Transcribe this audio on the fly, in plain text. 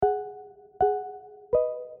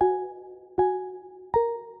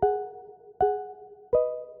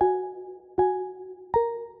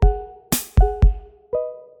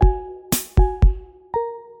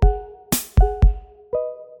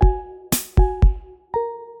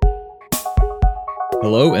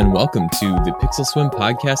Hello and welcome to the Pixel Swim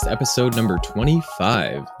podcast, episode number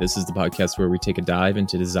 25. This is the podcast where we take a dive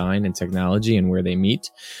into design and technology and where they meet,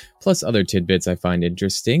 plus other tidbits I find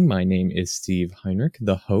interesting. My name is Steve Heinrich,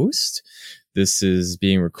 the host. This is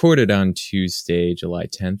being recorded on Tuesday, July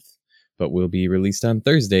 10th, but will be released on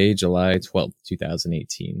Thursday, July 12th,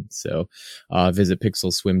 2018. So visit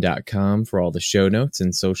pixelswim.com for all the show notes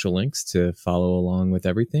and social links to follow along with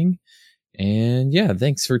everything. And yeah,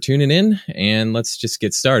 thanks for tuning in, and let's just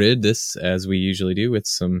get started. This, as we usually do, with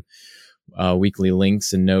some weekly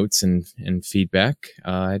links and notes and feedback.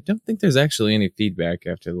 I don't think there's actually any feedback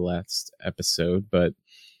after the last episode, but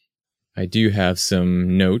I do have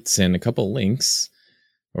some notes and a couple links,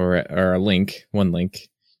 or one link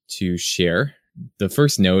to share. The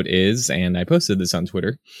first note is, and I posted this on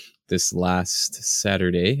Twitter, this last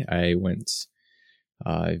Saturday, I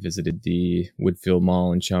visited the Woodfield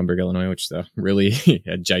Mall in Schaumburg, Illinois, which is a really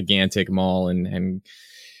a gigantic mall and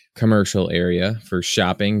commercial area for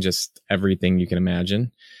shopping, just everything you can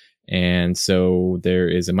imagine. And so there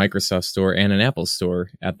is a Microsoft store and an Apple store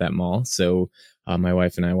at that mall. So my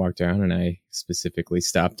wife and I walked around, and I specifically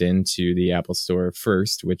stopped into the Apple store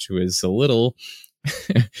first, which was a little...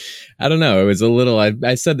 I don't know. It was a little,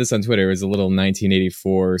 I said this on Twitter, it was a little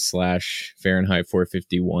 1984 / Fahrenheit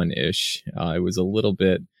 451-ish. It was a little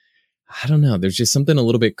bit, I don't know. There's just something a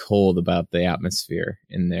little bit cold about the atmosphere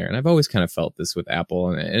in there. And I've always kind of felt this with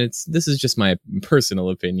Apple, and this is just my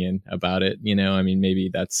personal opinion about it. You know, I mean, maybe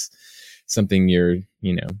that's something you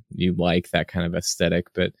like, that kind of aesthetic,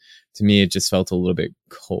 but to me, it just felt a little bit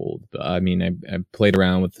cold. I mean, I played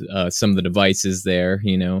around with some of the devices there,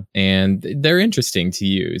 and they're interesting to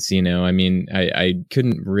use, I mean, I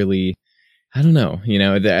couldn't really, I don't know,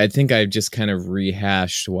 I think I've just kind of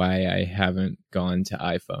rehashed why I haven't gone to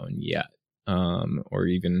iPhone yet, or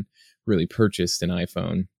even really purchased an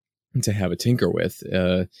iPhone to have a tinker with.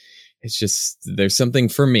 It's just, there's something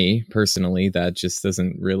for me personally that just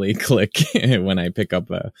doesn't really click when I pick up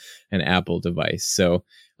an Apple device. So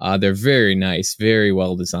they're very nice, very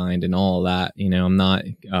well designed and all that. I'm not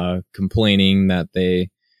complaining that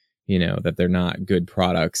that they're not good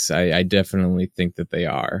products. I definitely think that they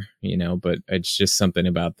are, but it's just something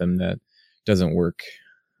about them that doesn't work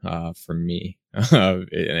for me.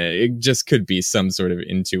 It just could be some sort of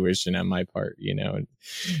intuition on my part,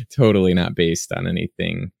 totally not based on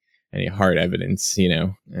any hard evidence,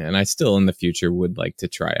 and I still in the future would like to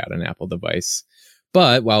try out an Apple device.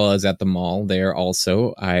 But while I was at the mall there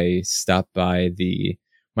also, I stopped by the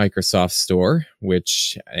Microsoft store,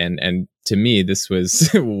 which, and to me, this was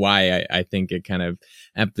why I think it kind of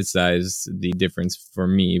emphasized the difference for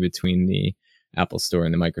me between the Apple store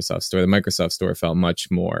and the Microsoft store. The Microsoft store felt much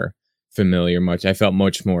more familiar, I felt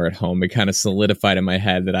much more at home. It kind of solidified in my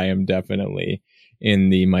head that I am definitely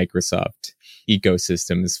in the Microsoft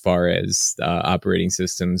ecosystem as far as operating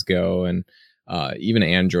systems go, and even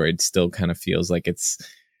Android still kind of feels like it's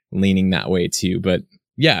leaning that way too. But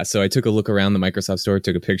yeah, so I took a look around the Microsoft store,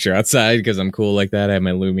 took a picture outside because I'm cool like that. I have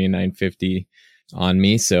my Lumia 950 on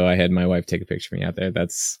me, so I had my wife take a picture of me out there.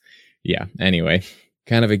 Anyway,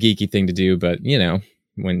 kind of a geeky thing to do, but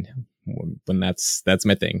when that's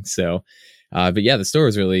my thing. So but yeah, the store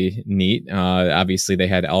was really neat. Obviously, they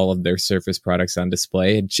had all of their Surface products on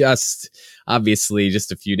display. Just a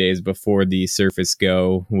few days before the Surface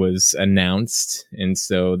Go was announced, and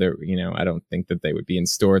so there, I don't think that they would be in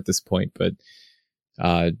store at this point. But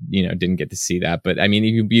didn't get to see that. But I mean,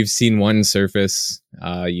 you've seen one Surface,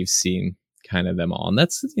 you've seen kind of them all, and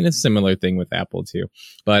that's similar thing with Apple too.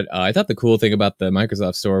 But I thought the cool thing about the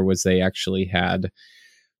Microsoft store was they actually had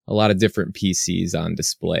a lot of different PCs on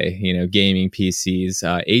display, gaming PCs,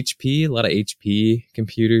 HP, a lot of HP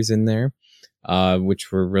computers in there,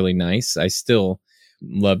 which were really nice. I still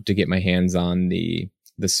love to get my hands on the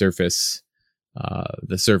Surface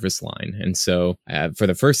line. And so for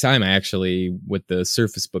the first time, I actually, with the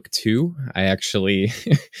Surface Book 2, I actually,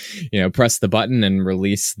 pressed the button and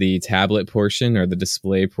released the tablet portion or the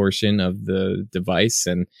display portion of the device,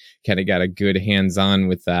 and kind of got a good hands-on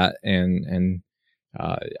with that. And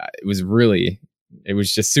it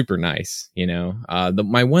was just super nice,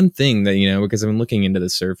 my one thing that, because I've been looking into the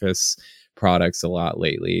Surface products a lot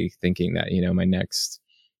lately, thinking that, my next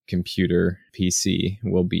computer PC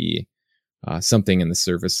will be something in the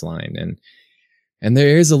Surface line. And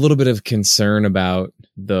there is a little bit of concern about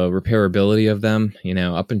the repairability of them.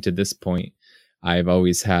 Up until this point, I've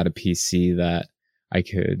always had a PC that I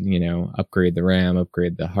could, upgrade the RAM,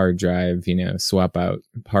 upgrade the hard drive, swap out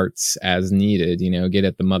parts as needed, get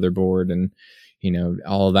at the motherboard and,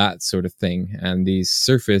 all that sort of thing. And the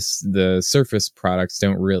Surface products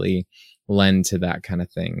don't really lend to that kind of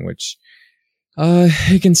thing, which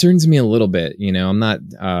It concerns me a little bit. I'm not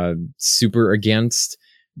super against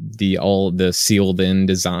all the sealed in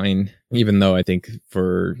design, even though I think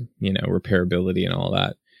for, repairability and all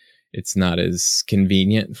that, it's not as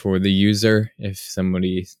convenient for the user if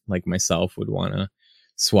somebody like myself would want to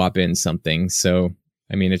swap in something. So,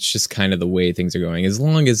 I mean, it's just kind of the way things are going. As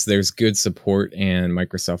long as there's good support and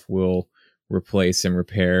Microsoft will replace and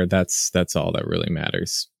repair, that's all that really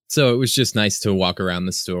matters. So it was just nice to walk around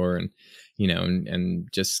the store and and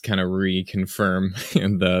just kind of reconfirm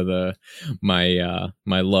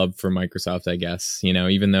my love for Microsoft, I guess.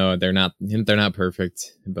 Even though they're not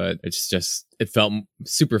perfect, but it felt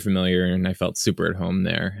super familiar and I felt super at home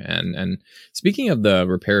there. And speaking of the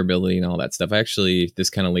repairability and all that stuff, this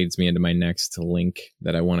kind of leads me into my next link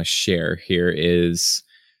that I want to share here.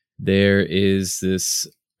 There is this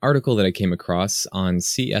article that I came across on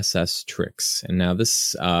CSS Tricks, and now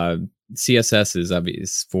this CSS is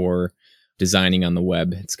obvious for designing on the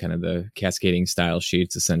web. It's kind of the cascading style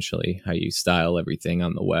sheets, essentially how you style everything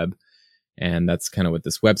on the web. And that's kind of what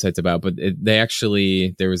this website's about. But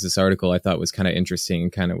there was this article I thought was kind of interesting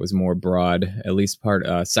and kind of was more broad, at least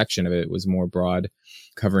section of it was more broad,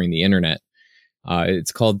 covering the internet.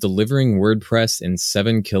 It's called Delivering WordPress in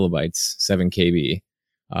 7 kilobytes, 7 KB.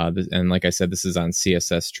 And like I said, this is on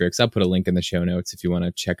CSS Tricks. I'll put a link in the show notes if you want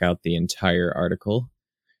to check out the entire article.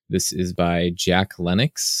 This is by Jack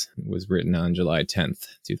Lennox. It was written on July 10th,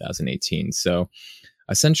 2018. So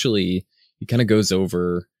essentially, he kind of goes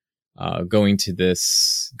over going to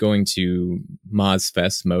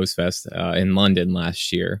MozFest in London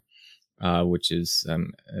last year, which is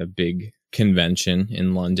a big convention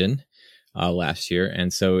in London last year.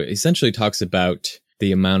 And so it essentially talks about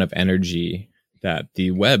the amount of energy that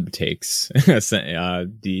the web takes,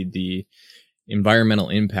 the environmental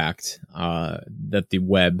impact that the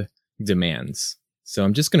web demands. So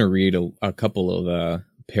I'm just going to read a couple of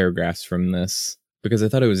paragraphs from this because I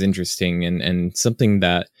thought it was interesting and something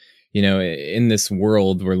that, in this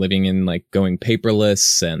world we're living in, like going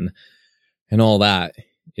paperless and all that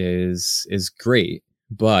is great,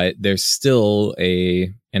 but there's still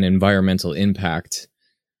an environmental impact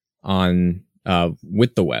on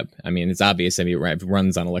with the web. I mean, it's obvious. I mean, it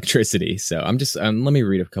runs on electricity. So let me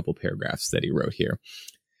read a couple paragraphs that he wrote here.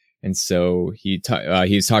 And so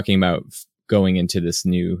he's talking about going into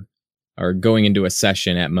a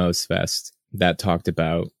session at MozFest that talked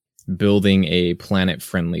about building a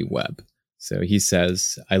planet-friendly web. So he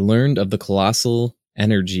says, I learned of the colossal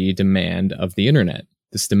energy demand of the internet.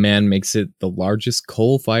 This demand makes it the largest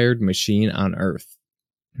coal-fired machine on Earth,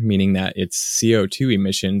 meaning that its CO2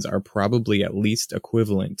 emissions are probably at least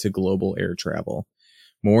equivalent to global air travel.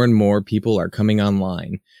 More and more people are coming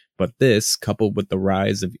online, but this, coupled with the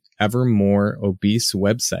rise of ever more obese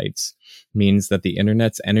websites, means that the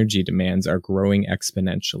internet's energy demands are growing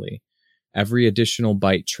exponentially. Every additional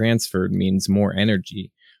byte transferred means more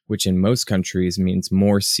energy, which in most countries means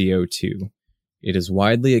more CO2. It is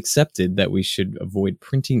widely accepted that we should avoid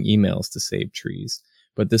printing emails to save trees,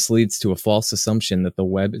 but this leads to a false assumption that the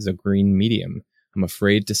web is a green medium. I'm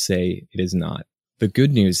afraid to say it is not. The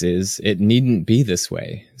good news is it needn't be this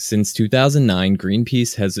way. Since 2009,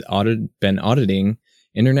 Greenpeace has been auditing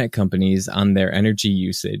internet companies on their energy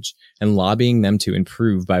usage and lobbying them to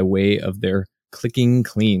improve by way of their Clicking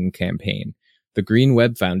Clean campaign. The Green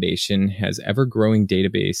Web Foundation has an ever-growing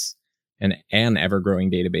database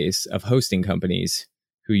of hosting companies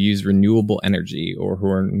who use renewable energy or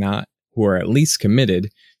who are at least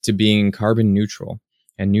committed to being carbon neutral,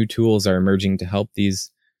 and new tools are emerging to help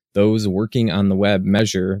those working on the web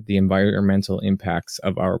measure the environmental impacts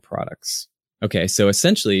of our products. Okay, so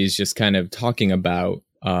essentially he's just kind of talking about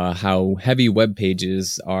how heavy web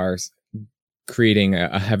pages are creating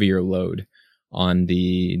a heavier load on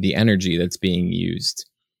the energy that's being used.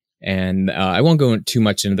 And I won't go too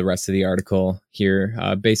much into the rest of the article here.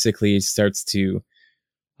 Basically, it starts to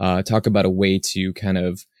talk about a way to kind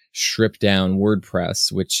of strip down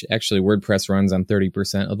WordPress, which actually WordPress runs on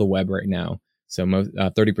 30% of the web right now. So 30%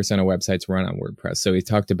 of websites run on WordPress. So he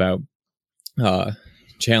talked about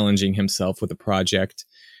challenging himself with a project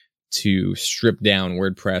to strip down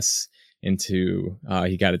WordPress into,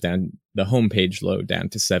 he got it down, the homepage load down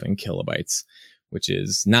to 7 kilobytes, which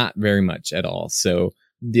is not very much at all. So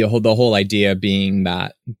the whole idea being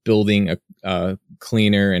that building a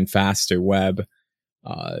cleaner and faster web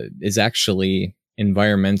is actually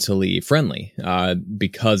environmentally friendly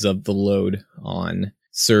because of the load on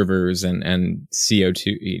servers and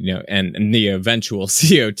CO2, and the eventual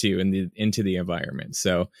CO2 into the environment.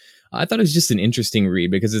 So I thought it was just an interesting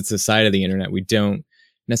read because it's a side of the internet we don't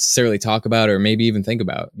necessarily talk about or maybe even think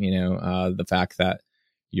about, the fact that,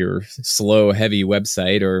 your slow, heavy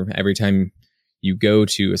website, or every time you go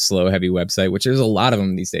to a slow, heavy website, which there's a lot of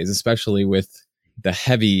them these days, especially with the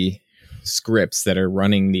heavy scripts that are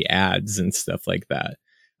running the ads and stuff like that,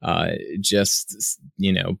 just,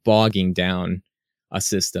 bogging down a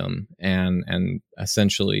system and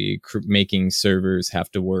essentially making servers have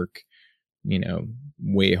to work,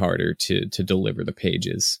 way harder to deliver the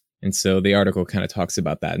pages. And so the article kind of talks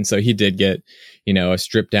about that. And so he did get, a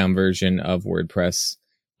stripped down version of WordPress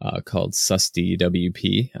called Susty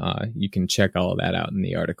WP. You can check all of that out in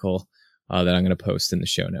the article that I'm going to post in the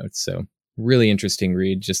show notes. So really interesting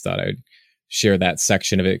read. Just thought I'd share that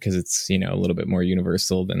section of it because it's, a little bit more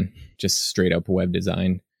universal than just straight up web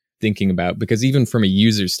design thinking about. Because even from a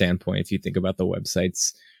user standpoint, if you think about the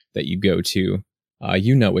websites that you go to,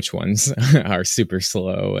 which ones are super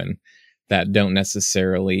slow and that don't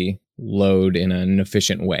necessarily load in an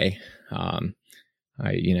efficient way.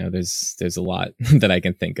 There's a lot that I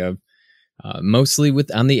can think of, mostly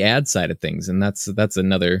on the ad side of things. And that's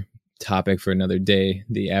another topic for another day,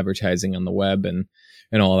 the advertising on the web and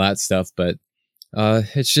all that stuff. But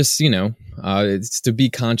it's just, it's to be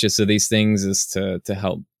conscious of these things is to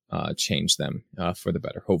help change them for the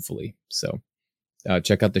better, hopefully. So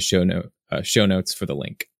check out the show notes for the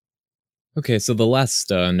link. Okay, so the last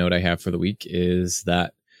note I have for the week is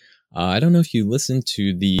that I don't know if you listen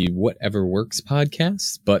to the Whatever Works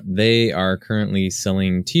podcast, but they are currently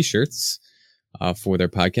selling t-shirts for their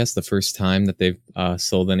podcast. The first time that they've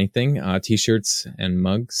sold anything, t-shirts and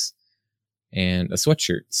mugs and a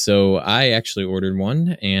sweatshirt. So I actually ordered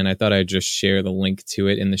one, and I thought I'd just share the link to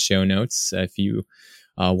it in the show notes. If you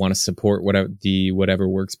want to support the Whatever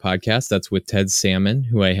Works podcast, that's with Ted Salmon,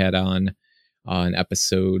 who I had on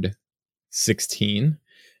episode 16,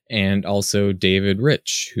 and also David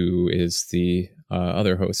Rich, who is the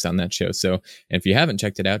other host on that show. So if you haven't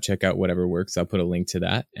checked it out, check out Whatever Works. I'll put a link to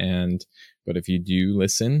that. But if you do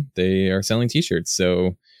listen, they are selling t-shirts.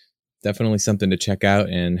 So definitely something to check out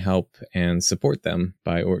and help and support them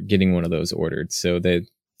by getting one of those ordered. So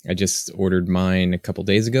I just ordered mine a couple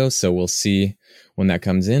days ago, so we'll see when that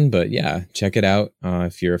comes in. But yeah, check it out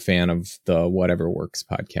if you're a fan of the Whatever Works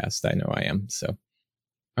podcast. I know I am. So.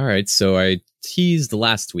 All right, so I teased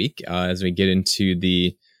last week as we get into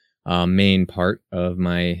the main part of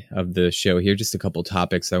the show here, just a couple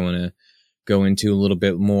topics I want to go into a little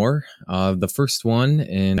bit more. The first one,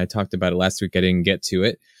 and I talked about it last week, I didn't get to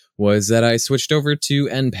it, was that I switched over to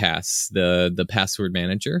NPass, the password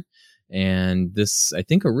manager. And this, I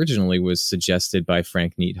think, originally was suggested by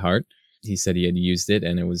Frank Neathart. He said he had used it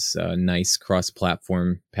and it was a nice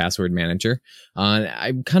cross-platform password manager.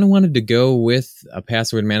 I kind of wanted to go with a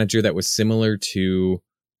password manager that was similar to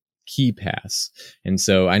KeePass. And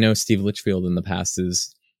so I know Steve Litchfield in the past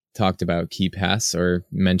has talked about KeePass or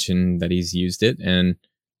mentioned that he's used it. And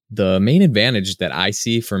the main advantage that I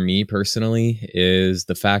see for me personally is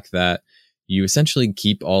the fact that you essentially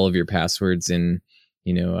keep all of your passwords in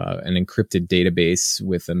an encrypted database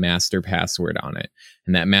with a master password on it.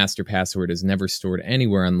 And that master password is never stored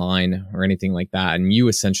anywhere online or anything like that. And you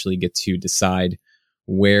essentially get to decide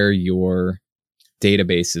where your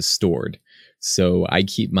database is stored. So I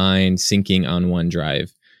keep mine syncing on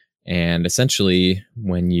OneDrive. And essentially,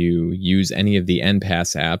 when you use any of the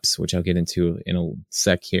NPass apps, which I'll get into in a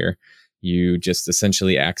sec here, you just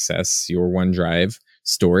essentially access your OneDrive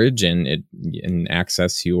storage and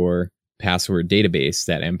access your password database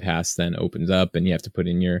that NPass then opens up, and you have to put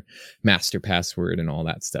in your master password and all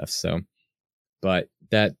that stuff. So, but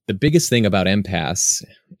the biggest thing about NPass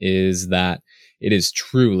is that it is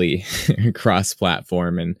truly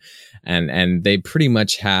cross-platform, and they pretty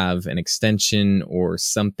much have an extension or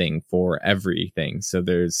something for everything. So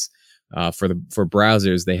there's for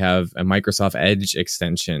browsers, they have a Microsoft Edge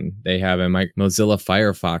extension. They have a Mozilla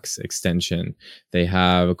Firefox extension. They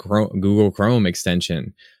have a Google Chrome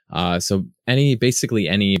extension. So basically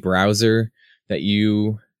any browser that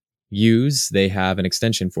you use, they have an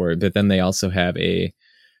extension for it. But then they also have a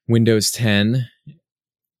Windows 10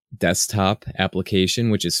 desktop application,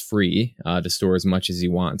 which is free to store as much as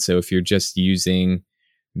you want. So if you're just using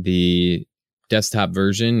the desktop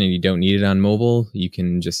version and you don't need it on mobile, you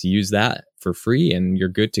can just use that for free and you're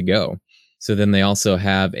good to go. So then they also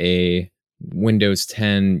have a Windows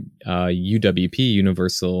 10 UWP,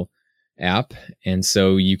 Universal app, and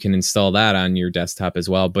so you can install that on your desktop as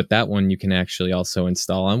well. But that one you can actually also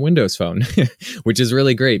install on Windows Phone, which is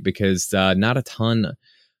really great because not a ton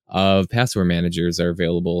of password managers are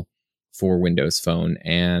available for Windows Phone.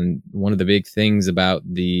 And one of the big things about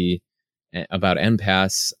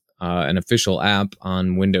NPass, an official app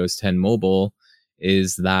on Windows 10 mobile,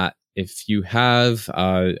 is that if you have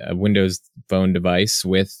a Windows Phone device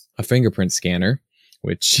with a fingerprint scanner,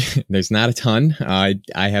 which there's not a ton,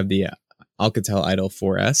 I have the Alcatel Idol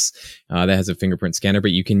 4S that has a fingerprint scanner,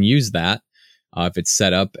 but you can use that if it's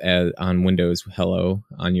set up on Windows Hello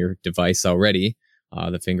on your device already.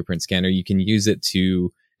 The fingerprint scanner, you can use it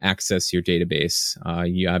to access your database.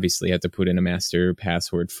 You obviously have to put in a master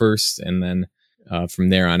password first, and then from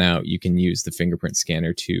there on out, you can use the fingerprint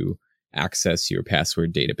scanner to access your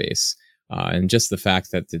password database. And just the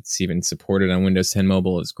fact that it's even supported on Windows 10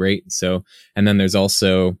 Mobile is great. So, and then there's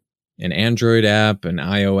also an Android app, an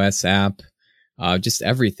iOS app, just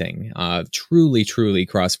everything. Truly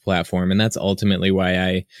cross-platform. And that's ultimately why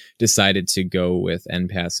I decided to go with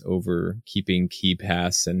NPass over keeping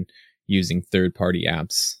KeePass and using third-party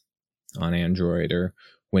apps on Android or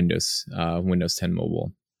Windows 10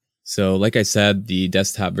 Mobile. So like I said, the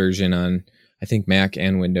desktop version on, I think, Mac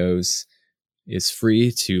and Windows is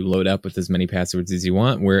free to load up with as many passwords as you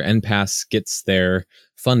want. Where NPass gets their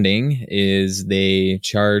funding is they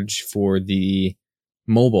charge for the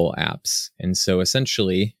mobile apps. And so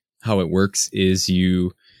essentially how it works is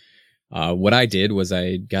what I did was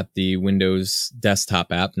I got the Windows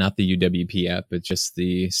desktop app, not the UWP app, but just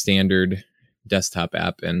the standard desktop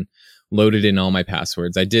app, and loaded in all my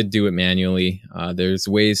passwords. I did do it manually. There's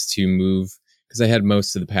ways to move, because I had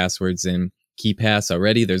most of the passwords in KeePass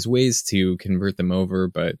already. There's ways to convert them over,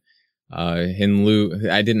 but I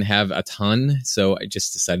didn't have a ton, so I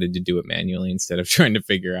just decided to do it manually instead of trying to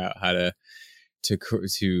figure out how to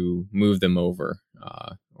move them over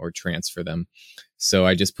or transfer them. So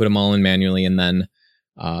I just put them all in manually, and then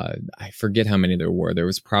I forget how many there were. There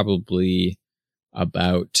was probably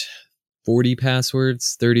about 40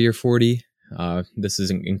 passwords, 30 or 40. This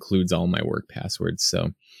includes all my work passwords,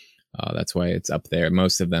 so that's why it's up there.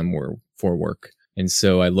 Most of them were for work. And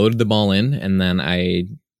so I loaded them all in, and then I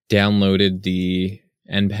downloaded the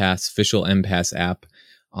official NPass app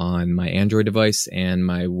on my Android device and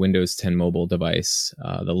my Windows 10 mobile device,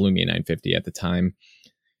 the Lumia 950 at the time.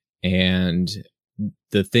 And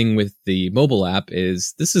the thing with the mobile app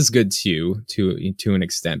is this is good too, to an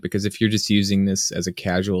extent, because if you're just using this as a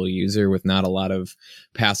casual user with not a lot of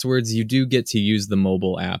passwords, you do get to use the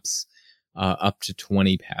mobile apps up to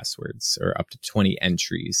 20 passwords or up to 20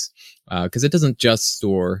 entries, because it doesn't just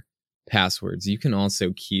store passwords. You can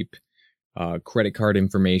also keep credit card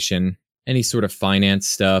information, any sort of finance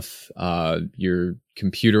stuff, your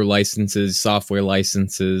computer licenses, software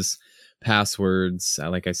licenses, passwords,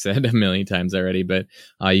 like I said a million times already, but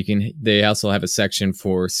they also have a section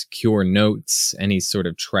for secure notes, any sort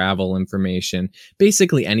of travel information,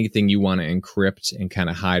 basically anything you want to encrypt and kind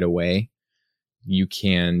of hide away. You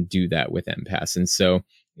can do that with NPass. And so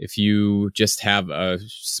if you just have a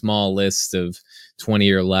small list of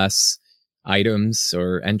 20 or less items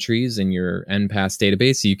or entries in your NPass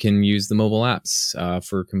database, you can use the mobile apps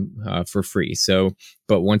for free. So,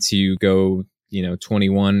 but once you go,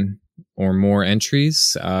 21 or more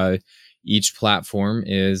entries, each platform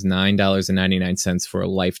is $9.99 for a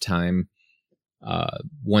lifetime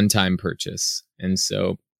one-time purchase. And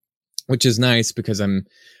so, which is nice because I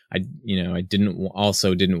didn't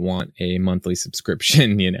want a monthly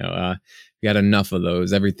subscription. We got enough of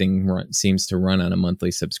those. Everything seems to run on a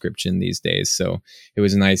monthly subscription these days. So it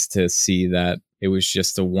was nice to see that it was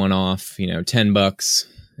just a one-off, $10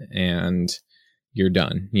 and you're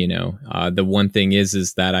done. The one thing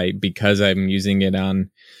is that because I'm using it on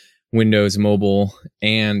Windows Mobile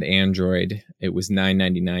and Android, it was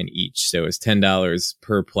 $9.99 each. So it's $10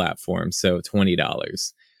 per platform. So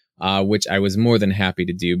 $20. Which I was more than happy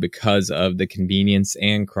to do because of the convenience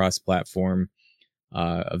and cross-platform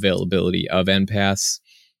availability of NPass.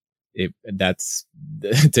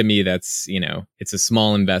 To me, it's a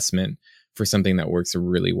small investment for something that works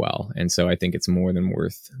really well. And so I think it's more than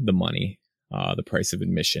worth the money, the price of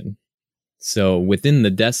admission. So within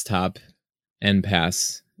the desktop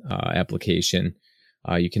NPass application,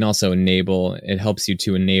 you can also it helps you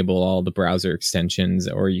to enable all the browser extensions,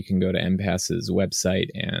 or you can go to NPass's website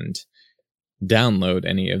and download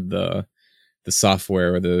any of the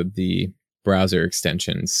software or the browser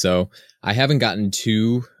extensions. So I haven't gotten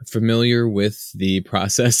too familiar with the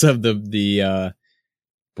process of the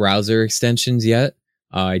browser extensions yet.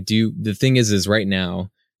 The thing is right now,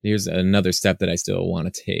 here's another step that I still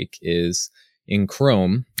want to take is in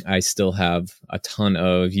Chrome, I still have a ton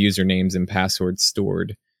of usernames and passwords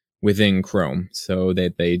stored within Chrome so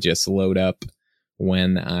that they just load up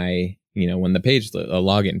when when the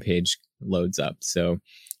login page loads up. So,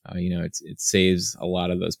 it saves a lot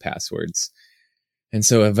of those passwords. And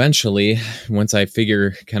so eventually, once I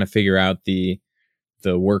figure out the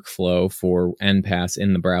the workflow for NPass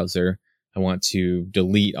in the browser, I want to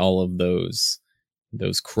delete all of those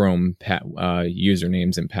Chrome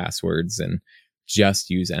usernames and passwords and just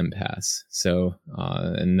use NPass. So,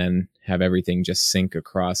 and then have everything just sync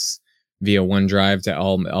across via OneDrive to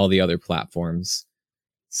all the other platforms.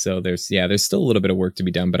 So there's still a little bit of work to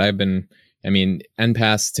be done, but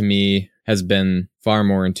NPass to me has been far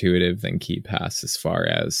more intuitive than KeePass as far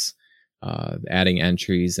as adding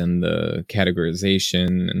entries and the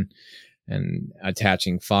categorization and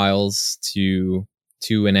attaching files to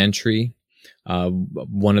an entry.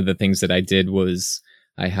 One of the things that I did was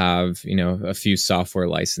I have, a few software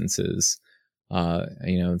licenses,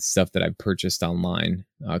 stuff that I purchased online,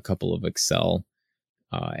 a couple of Excel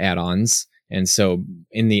add-ons. And so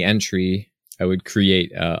in the entry, I would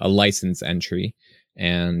create a license entry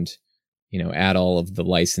and, add all of the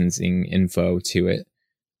licensing info to it.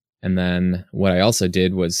 And then what I also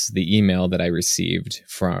did was the email that I received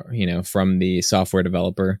from the software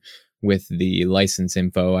developer with the license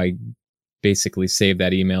info. I basically saved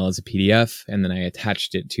that email as a PDF, and then I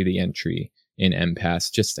attached it to the entry in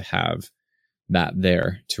NPass just to have that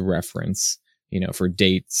there to reference, for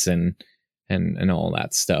dates and all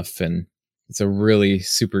that stuff. And it's a really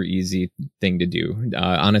super easy thing to do.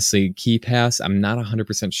 Honestly, KeePass, I'm not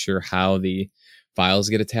 100% sure how the files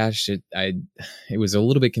get attached. It was a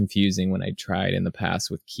little bit confusing when I tried in the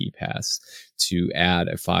past with KeePass to add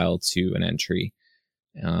a file to an entry.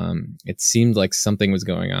 It seemed like something was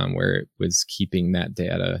going on where it was keeping that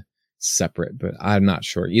data separate, but I'm not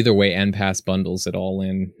sure. Either way, NPass bundles it all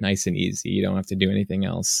in nice and easy. You don't have to do anything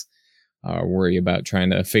else or worry about trying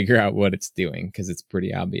to figure out what it's doing because it's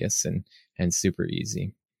pretty obvious and super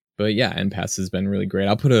easy. But yeah, NPass has been really great.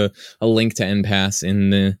 I'll put a link to NPass in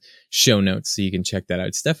the show notes so you can check that out.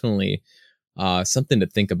 It's definitely something to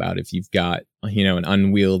think about if you've got, an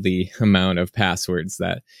unwieldy amount of passwords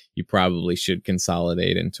that you probably should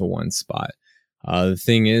consolidate into one spot. The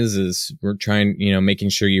thing is we're trying, making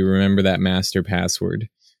sure you remember that master password.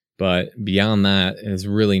 But beyond that, there's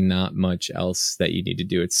really not much else that you need to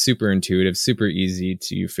do. It's super intuitive, super easy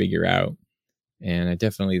to figure out. And I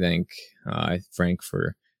definitely thank Frank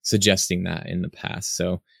for suggesting that in the past.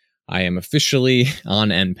 So I am officially on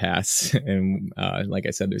NPass. And like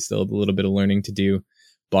I said, there's still a little bit of learning to do,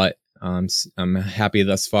 but I'm happy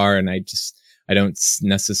thus far. And I don't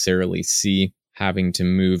necessarily see having to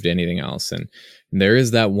move to anything else. And there is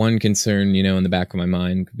that one concern, in the back of my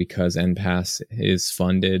mind, because NPass is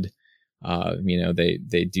funded.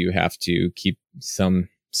 They do have to keep some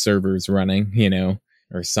servers running,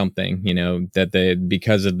 or something,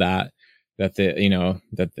 because of that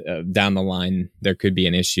down the line, there could be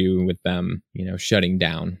an issue with them, shutting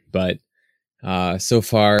down. But so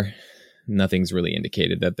far, nothing's really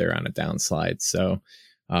indicated that they're on a downslide. So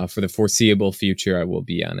for the foreseeable future, I will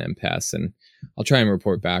be on NPass, and I'll try and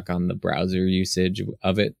report back on the browser usage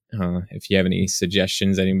of it. If you have any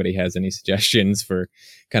suggestions, anybody has any suggestions for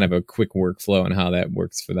kind of a quick workflow and how that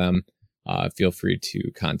works for them, feel free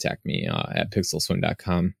to contact me at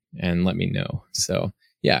pixelswim.com and let me know. So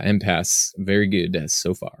yeah, NPass, very good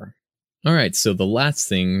so far. All right, so the last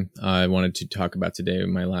thing I wanted to talk about today,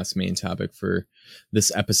 my last main topic for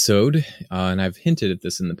this episode, and I've hinted at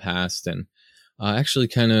this in the past, and actually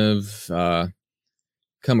kind of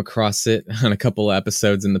come across it on a couple of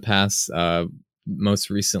episodes in the past.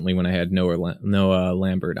 Most recently, when I had Noah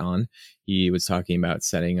Lambert on, he was talking about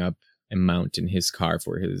setting up a mount in his car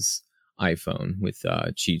for his iPhone with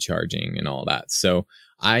Qi charging and all that. So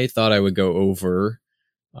I thought I would go over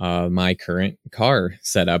my current car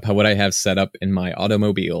setup, what I have set up in my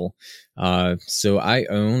automobile. So I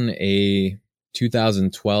own a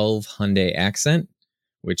 2012 Hyundai Accent,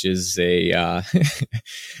 which is a,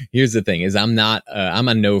 here's the thing is I'm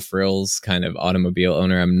a no frills kind of automobile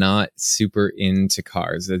owner. I'm not super into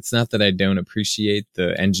cars. It's not that I don't appreciate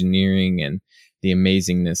the engineering and the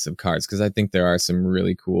amazingness of cars, because I think there are some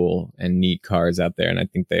really cool and neat cars out there, and I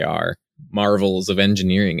think they are marvels of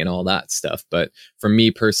engineering and all that stuff. But for me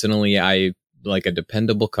personally, I like a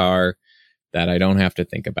dependable car that I don't have to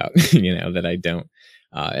think about, that I don't.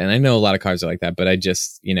 And I know a lot of cars are like that, but I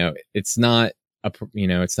just, it's not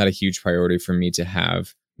a huge priority for me to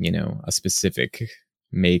have, a specific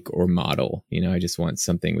make or model. I just want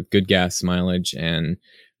something with good gas mileage and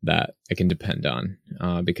that I can depend on.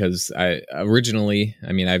 Because I've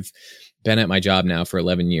been at my job now for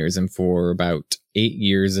 11 years, and for about 8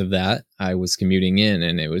 years of that, I was commuting in,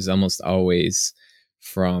 and it was almost always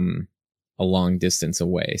from a long distance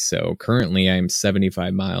away. So currently I'm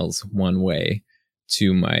 75 miles one way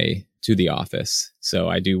to the office. So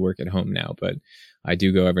I do work at home now, but I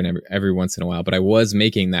do go every once in a while, but I was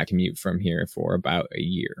making that commute from here for about a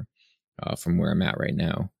year from where I'm at right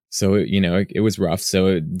now. So, it was rough.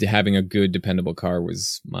 So having a good, dependable car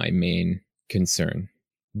was my main concern.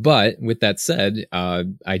 But with that said,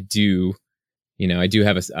 I do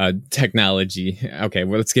have a technology. Okay,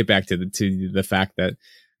 well, let's get back to the fact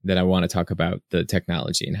that I want to talk about the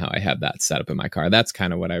technology and how I have that set up in my car. That's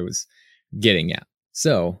kind of what I was getting at.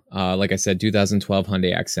 So, like I said, 2012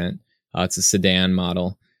 Hyundai Accent. It's a sedan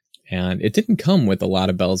model, and it didn't come with a lot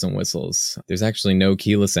of bells and whistles. There's actually no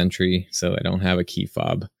keyless entry, so I don't have a key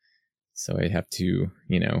fob. So I have to,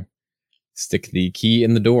 stick the key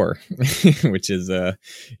in the door, which is,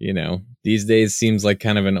 these days seems like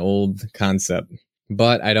kind of an old concept,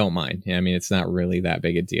 but I don't mind. I mean, it's not really that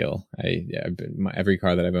big a deal. Every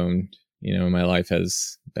car that I've owned, in my life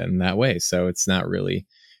has been that way. So it's not really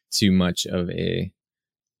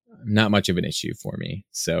not much of an issue for me.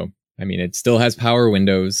 So, I mean, it still has power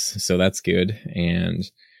windows, so that's good. And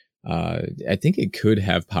I think it could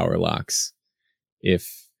have power locks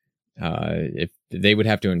if they would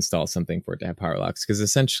have to install something for it to have power locks, because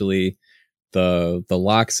essentially the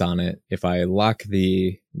locks on it, if I lock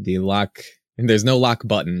the lock, and there's no lock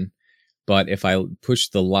button, but if I push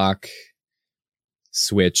the lock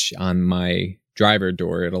switch on my driver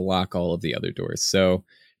door, it'll lock all of the other doors. So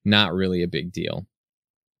not really a big deal.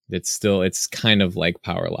 It's kind of like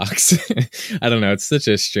power locks. I don't know. It's such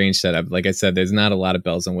a strange setup. Like I said, there's not a lot of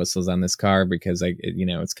bells and whistles on this car because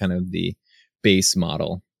it's kind of the base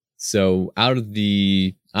model. So out of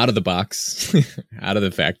the box, out of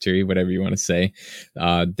the factory, whatever you want to say,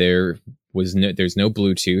 there's no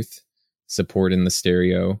Bluetooth support in the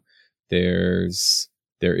stereo. There is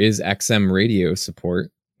XM radio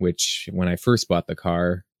support, which when I first bought the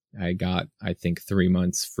car, I got, I think, 3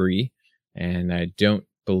 months free. And I don't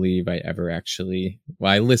believe I ever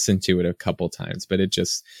I listened to it a couple times, but it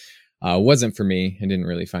just wasn't for me. I didn't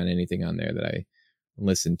really find anything on there that I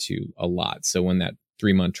listened to a lot. So when that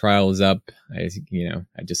 3-month trial was up, I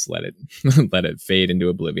just let it let it fade into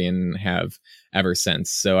oblivion, and have ever since.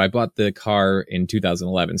 So I bought the car in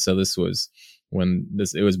 2011. So this was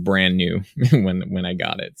it was brand new when I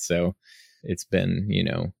got it. So it's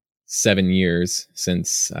been 7 years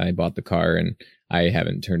since I bought the car, and I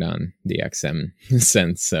haven't turned on the XM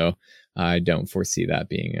since. So I don't foresee that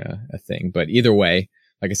being a thing. But either way,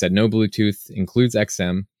 like I said, no Bluetooth, includes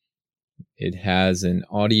XM. It has an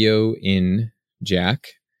audio in jack,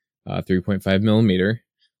 3.5 millimeter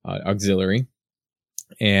auxiliary,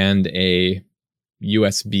 and a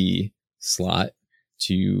USB slot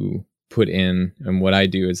to put in. And what I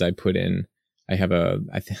do is it's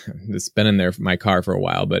been in my car for a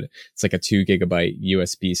while, but it's like a 2 gigabyte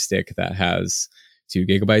USB stick that has 2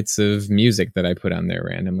 gigabytes of music that I put on there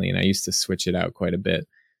randomly. And I used to switch it out quite a bit,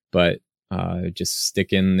 but just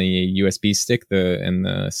stick in the USB stick, and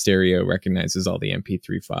the stereo recognizes all the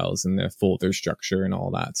MP3 files and the folder structure and all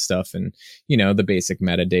that stuff. And, the basic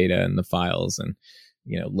metadata and the files, and,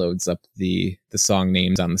 loads up the song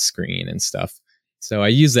names on the screen and stuff. So I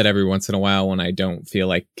use that every once in a while when I don't feel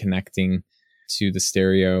like connecting to the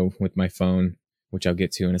stereo with my phone, which I'll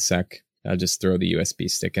get to in a sec. I'll just throw the USB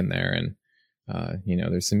stick in there, and,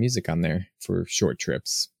 there's some music on there for short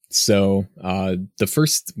trips. So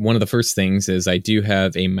one of the first things is I do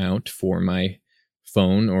have a mount for my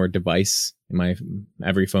phone or device in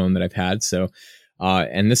every phone that I've had. So,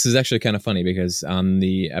 and this is actually kind of funny because on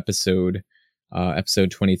the episode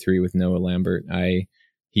 23 with Noah Lambert,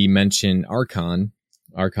 he mentioned Archon,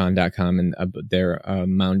 archon.com, and their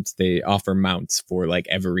mounts. They offer mounts for like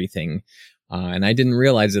everything. And I didn't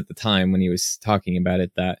realize at the time when he was talking about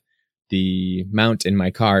it that the mount in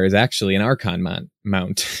my car is actually an Archon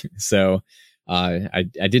mount. So I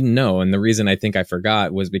didn't know. And the reason I think I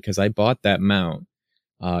forgot was because I bought that mount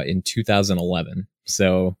in 2011.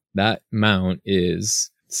 So that mount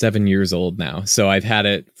is 7 years old now. So I've had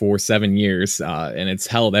it for 7 years, and it's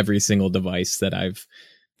held every single device that I've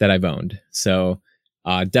owned. So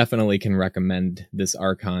definitely can recommend this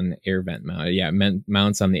Archon air vent mount. Yeah,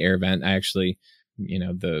 mounts on the air vent. I actually,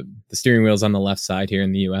 the steering wheel's on the left side here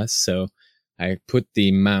in the US. So I put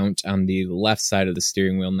the mount on the left side of the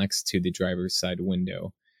steering wheel next to the driver's side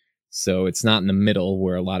window. So it's not in the middle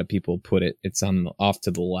where a lot of people put it. It's off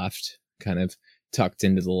to the left, kind of tucked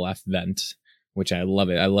into the left vent, which I love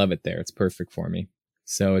it. I love it there. It's perfect for me.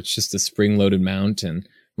 So it's just a spring-loaded mount. And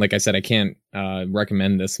like I said, I can't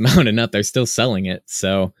recommend this mount enough. They're still selling it.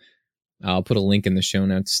 So I'll put a link in the show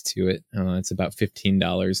notes to it. It's about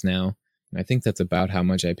 $15 now. I think that's about how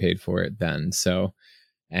much I paid for it then. So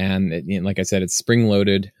And like I said, it's spring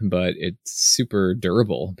loaded, but it's super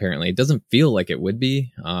durable. Apparently, it doesn't feel like it would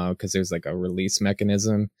be because there's like a release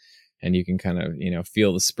mechanism, and you can kind of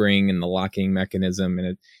feel the spring and the locking mechanism,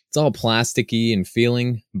 and it's all plasticky and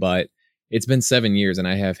feeling. But it's been 7 years, and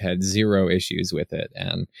I have had zero issues with it.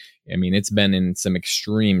 And I mean, it's been in some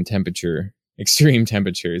extreme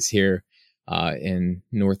temperatures here in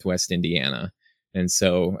Northwest Indiana, and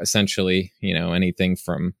so essentially, anything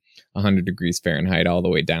from 100 degrees Fahrenheit all the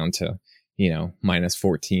way down to, minus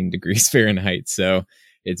 14 degrees Fahrenheit. So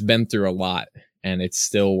it's been through a lot, and it's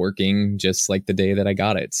still working just like the day that I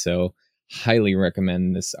got it. So highly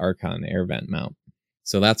recommend this Archon air vent mount.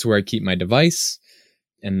 So that's where I keep my device.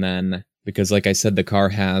 And then, because like I said, the car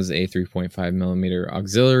has a 3.5 millimeter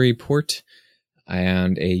auxiliary port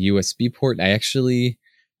and a USB port. I actually,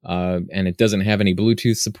 and it doesn't have any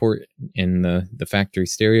Bluetooth support in the factory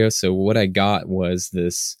stereo. So what I got was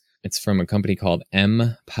this. It's from a company called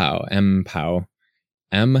MPOW,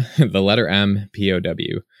 the letter M,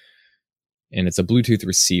 POW. And it's a Bluetooth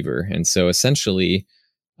receiver. And so essentially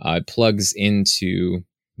it plugs into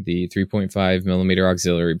the 3.5 millimeter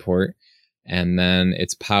auxiliary port. And then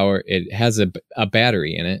it has a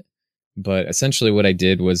battery in it. But essentially what I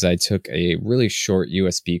did was I took a really short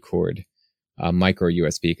USB cord, micro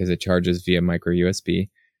USB, because it charges via micro USB.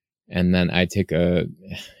 And then I take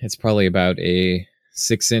it's probably about a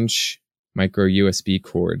 6-inch micro USB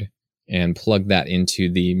cord and plug that into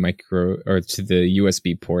the to the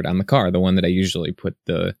USB port on the car, the one that I usually put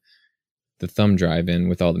the thumb drive in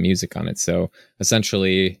with all the music on it. So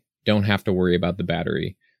essentially don't have to worry about the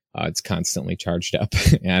battery. It's constantly charged up.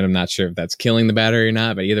 And I'm not sure if that's killing the battery or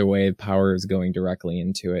not, but either way, power is going directly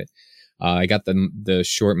into it. I got the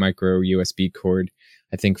short micro USB cord,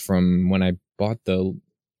 I think from when I bought the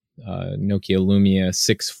Nokia Lumia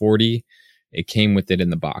 640. It came with it in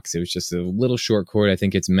the box. It was just a little short cord. I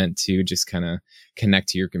think it's meant to just kind of connect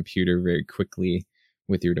to your computer very quickly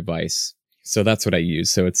with your device. So that's what I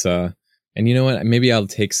use. So it's and you know what? Maybe I'll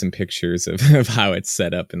take some pictures of how it's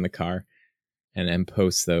set up in the car and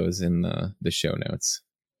post those in the show notes.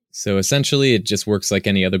 So essentially, it just works like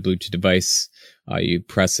any other Bluetooth device. You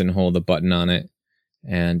press and hold a button on it,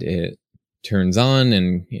 and it turns on,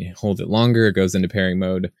 and you hold it longer. It goes into pairing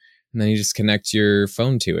mode. And then you just connect your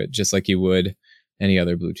phone to it, just like you would any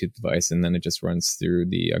other Bluetooth device. And then it just runs through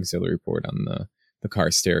the auxiliary port on the car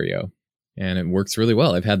stereo. And it works really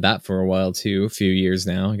well. I've had that for a while too, a few years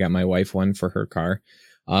now. I got my wife one for her car.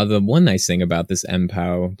 The one nice thing about this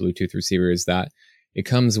MPOW Bluetooth receiver is that it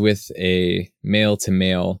comes with a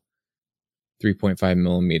male-to-male 3.5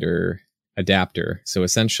 millimeter adapter. So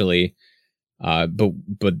essentially, but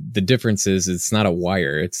the difference is it's not a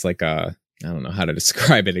wire. It's like I don't know how to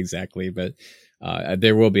describe it exactly, but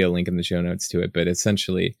there will be a link in the show notes to it. But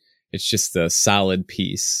essentially, it's just a solid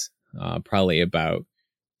piece, probably about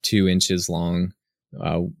 2 inches long,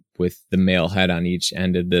 with the male head on each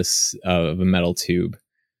end of of a metal tube.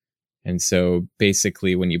 And so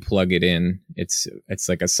basically, when you plug it in, it's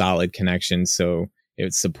like a solid connection, so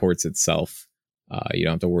it supports itself. You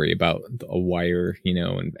don't have to worry about a wire,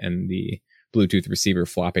 and the Bluetooth receiver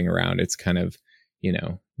flopping around. It's kind of,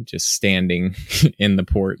 just standing in the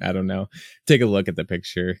port. I don't know. Take a look at the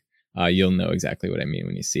picture. You'll know exactly what I mean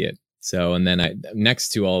when you see it. So, and then next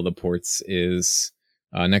to all the ports is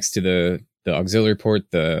next to the auxiliary port,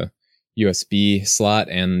 the USB slot,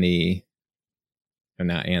 and this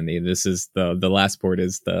is the last port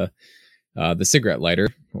is the cigarette lighter,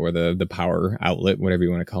 or the power outlet, whatever you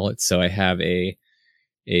want to call it. So I have I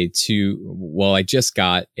just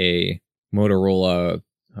got a Motorola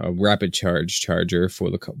rapid charge charger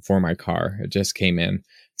for my car. It just came in.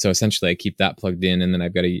 So essentially I keep that plugged in, and then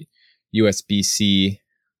I've got a USB-C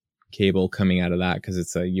cable coming out of that because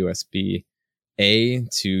it's a USB-A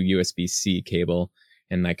to USB-C cable.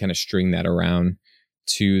 And I kind of string that around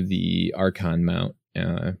to the Archon mount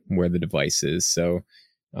where the device is. So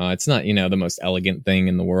it's not, the most elegant thing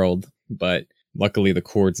in the world, but luckily the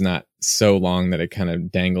cord's not so long that it kind of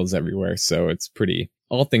dangles everywhere. So it's pretty,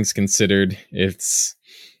 all things considered, it's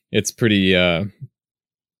pretty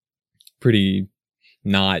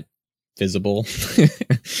not visible.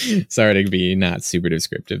 Sorry to be not super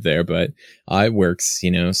descriptive there, but it works,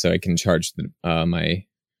 so I can charge my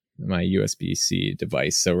USB-C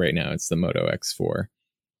device. So right now it's the Moto X4.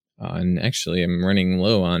 And actually I'm running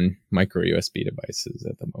low on micro USB devices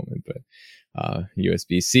at the moment, but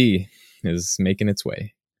USB-C is making its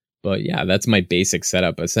way. But yeah, that's my basic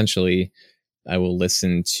setup. Essentially, I have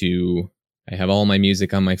all my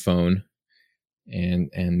music on my phone,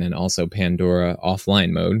 and then also Pandora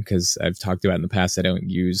offline mode, because I've talked about in the past I don't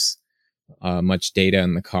use much data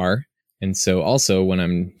in the car. And so also when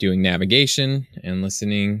I'm doing navigation and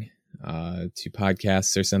listening to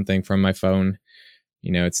podcasts or something from my phone,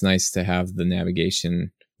 it's nice to have the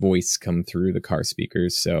navigation voice come through the car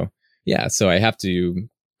speakers. So yeah, so I have to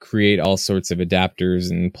create all sorts of adapters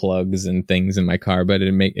and plugs and things in my car, but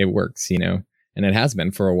it works, and it has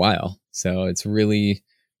been for a while. So it's really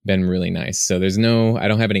been really nice. So I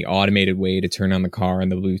don't have any automated way to turn on the car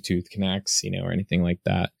and the Bluetooth connects, or anything like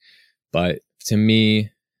that. But to me,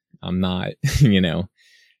 I'm not,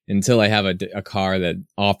 until I have a car that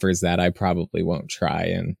offers that, I probably won't try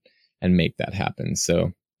and make that happen.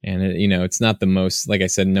 So, and it's not the most, like I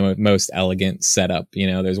said, no most elegant setup,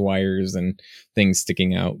 there's wires and things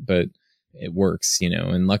sticking out, but it works,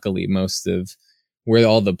 and luckily most of where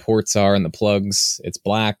all the ports are and the plugs, it's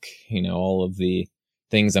black, all of the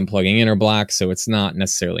things I'm plugging in are black. So it's not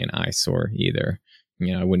necessarily an eyesore either.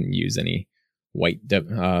 I wouldn't use any white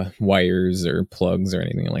wires or plugs or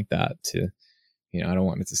anything like that to, I don't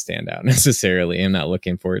want it to stand out necessarily. I'm not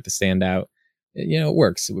looking for it to stand out. It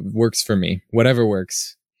works. It works for me. Whatever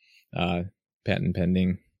works. Patent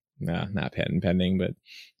pending. Not patent pending, but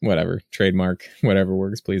whatever. Trademark. Whatever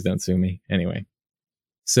works. Please don't sue me. Anyway.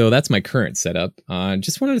 So that's my current setup.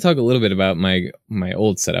 Just wanted to talk a little bit about my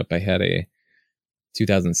old setup. I had a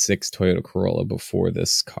 2006 Toyota Corolla before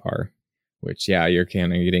this car, which, yeah, you're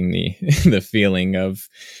kind of getting the the feeling of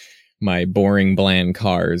my boring, bland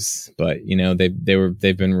cars, but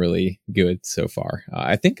they've been really good so far.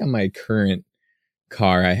 I think on my current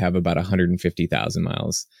car, I have about 150,000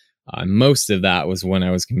 miles. Most of that was when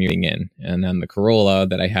I was commuting in, and then the Corolla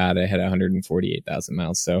that I had 148,000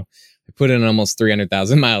 miles. So I put in almost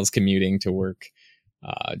 300,000 miles commuting to work,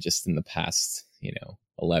 just in the past,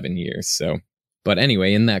 11 years. So, but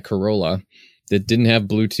anyway, in that Corolla that didn't have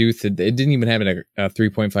Bluetooth, it didn't even have a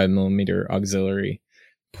 3.5 millimeter auxiliary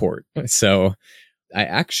port. So I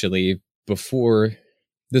actually, before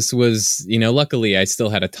this was, luckily I still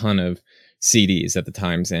had a ton of CDs at the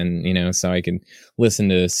times, and so I could listen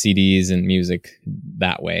to CDs and music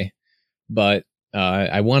that way. But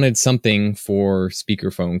I wanted something for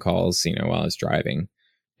speakerphone calls, while I was driving.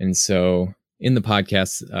 And so in the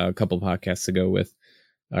podcast, a couple of podcasts ago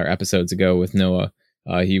episodes ago with Noah,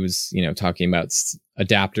 he was, talking about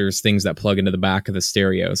adapters, things that plug into the back of the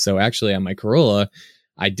stereo. So actually on my Corolla,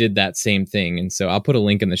 I did that same thing. And so I'll put a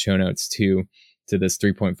link in the show notes to this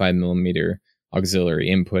 3.5 millimeter auxiliary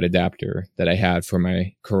input adapter that I had for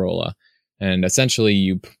my Corolla. And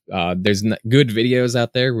essentially there's good videos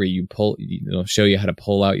out there where it'll show you how to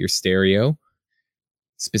pull out your stereo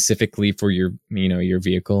specifically for your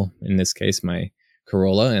vehicle. In this case, my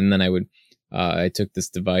Corolla. And then I took this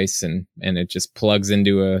device and it just plugs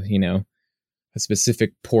into a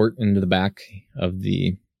specific port into the back of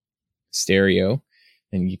the stereo,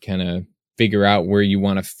 and you kind of figure out where you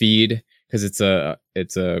want to feed, because it's a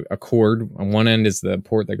cord. On one end is the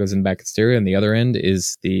port that goes in the back of the stereo, and the other end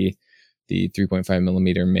is the 3.5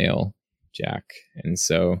 millimeter male jack. And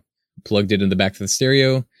so plugged it in the back of the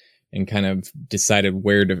stereo and kind of decided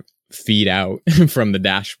where to feed out from the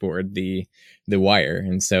dashboard the wire.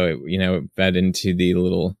 And so it fed into the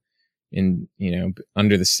little,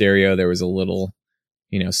 under the stereo there was a little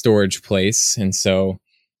storage place, and so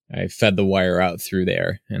I fed the wire out through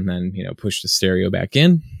there and then pushed the stereo back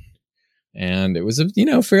in. And it was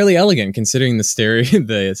fairly elegant, considering the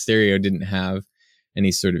stereo didn't have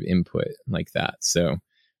any sort of input like that. So,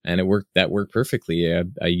 and that worked perfectly.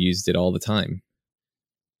 I used it all the time.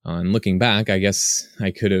 And looking back, I guess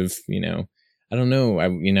I could have, I don't know. I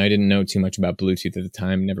didn't know too much about Bluetooth at the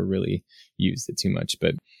time, never really used it too much,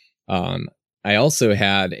 but, I also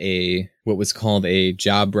had what was called a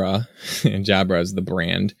Jabra, and Jabra is the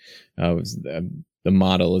brand. The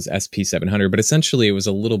model is SP700, but essentially it was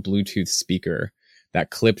a little Bluetooth speaker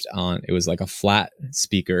that clipped on. It was like a flat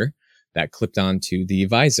speaker that clipped onto the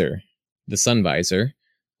visor, the sun visor,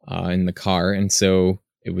 in the car. And so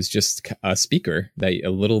it was just a speaker, a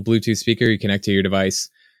little Bluetooth speaker you connect to your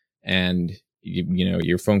device, and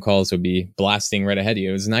your phone calls would be blasting right ahead of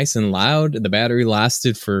you. It was nice and loud. The battery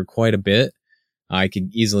lasted for quite a bit. I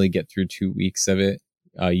could easily get through 2 weeks of it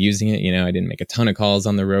using it. I didn't make a ton of calls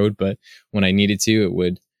on the road, but when I needed to, it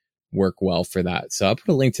would work well for that. So I'll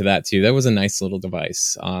put a link to that too. That was a nice little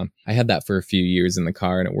device. I had that for a few years in the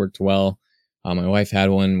car, and it worked well. My wife had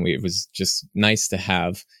one. It was just nice to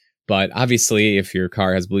have. But obviously, if your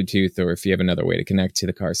car has Bluetooth, or if you have another way to connect to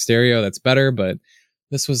the car stereo, that's better. But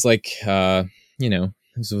this was like,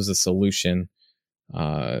 this was a solution.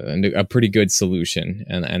 And a pretty good solution.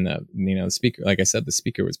 And the speaker, like I said, the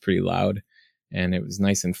speaker was pretty loud, and it was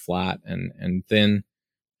nice and flat and thin.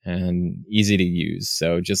 and easy to use.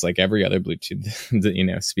 So just like every other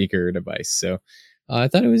Bluetooth, speaker device. So I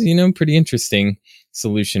thought it was, pretty interesting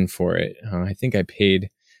solution for it. I think I paid,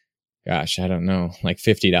 gosh, I don't know, like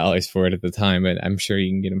 $50 for it at the time, but I'm sure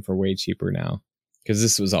you can get them for way cheaper now because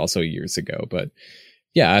this was also years ago. But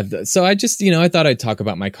yeah, so I just, I thought I'd talk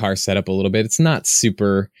about my car setup a little bit. It's not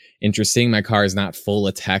super interesting. My car is not full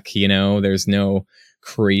of tech, there's no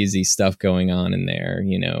crazy stuff going on in there,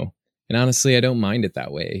 and honestly, I don't mind it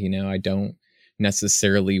that way. I don't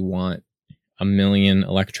necessarily want a million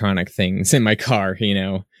electronic things in my car,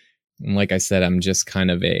 And like I said, I'm just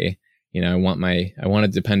kind of I want a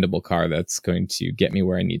dependable car that's going to get me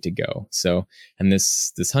where I need to go. So, and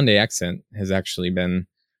this Hyundai Accent has actually been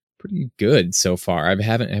pretty good so far. I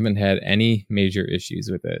haven't had any major issues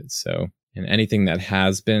with it. So, and anything that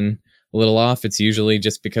has been a little off, it's usually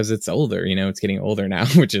just because it's older, it's getting older now,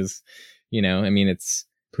 which is, it's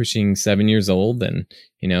pushing 7 years old, and,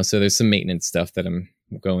 so there's some maintenance stuff that I'm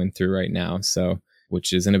going through right now. So,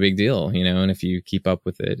 which isn't a big deal, and if you keep up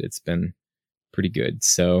with it, it's been pretty good.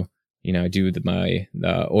 So, I do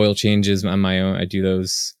the oil changes on my own. I do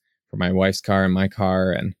those for my wife's car and my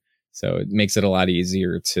car. And so it makes it a lot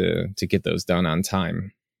easier to get those done on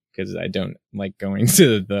time, because I don't like going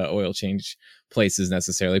to the oil change places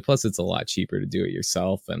necessarily. Plus, it's a lot cheaper to do it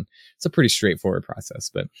yourself, and it's a pretty straightforward process.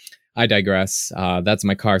 But I digress. That's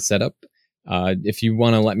my car setup. If you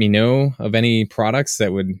want to let me know of any products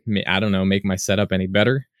that would, make my setup any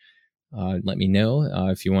better, let me know.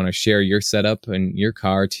 If you want to share your setup and your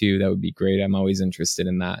car too, that would be great. I'm always interested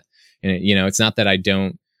in that. And it's not that I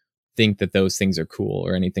don't think that those things are cool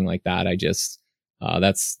or anything like that. I just,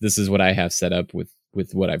 this is what I have set up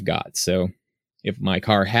with what I've got. So if my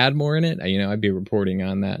car had more in it, I'd be reporting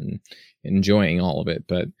on that and enjoying all of it.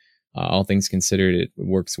 But all things considered, it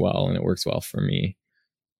works well, and it works well for me.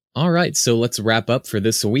 All right, so let's wrap up for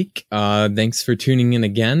this week. Thanks for tuning in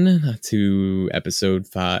again to episode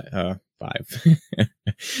five,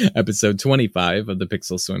 episode 25 of the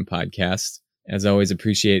Pixel Swim podcast. As always,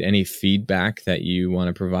 appreciate any feedback that you want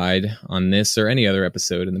to provide on this or any other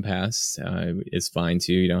episode in the past. Is fine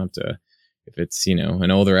too. You don't have to, if it's,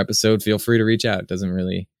 an older episode, feel free to reach out. It doesn't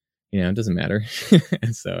really, it doesn't matter.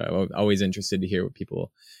 So I'm always interested to hear what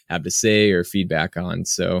people have to say or feedback on.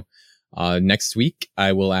 So next week,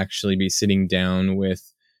 I will actually be sitting down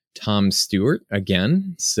with Tom Stewart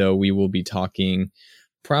again. So we will be talking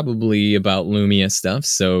probably about Lumia stuff.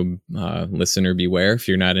 So listener beware, if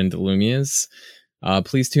you're not into Lumias,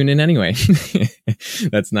 please tune in anyway.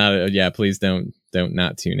 That's not please don't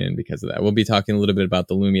not tune in because of that. We'll be talking a little bit about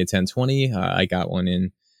the Lumia 1020. I got one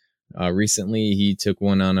in recently. He took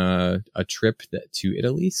one on a trip to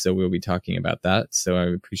Italy, so we'll be talking about that. So I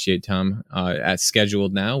appreciate Tom. As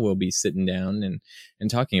scheduled now, we'll be sitting down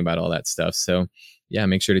and talking about all that stuff. So yeah,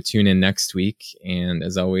 make sure to tune in next week. And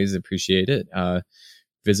as always, appreciate it.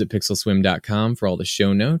 Visit pixelswim.com for all the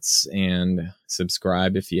show notes, and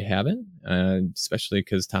subscribe if you haven't, especially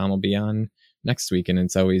because Tom will be on next week.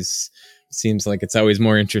 And seems like it's always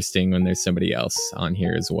more interesting when there's somebody else on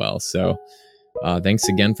here as well. So thanks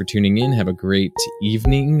again for tuning in. Have a great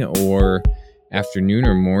evening or afternoon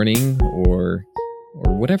or morning or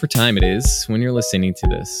whatever time it is when you're listening to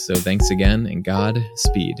this. So thanks again, and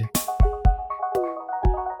Godspeed.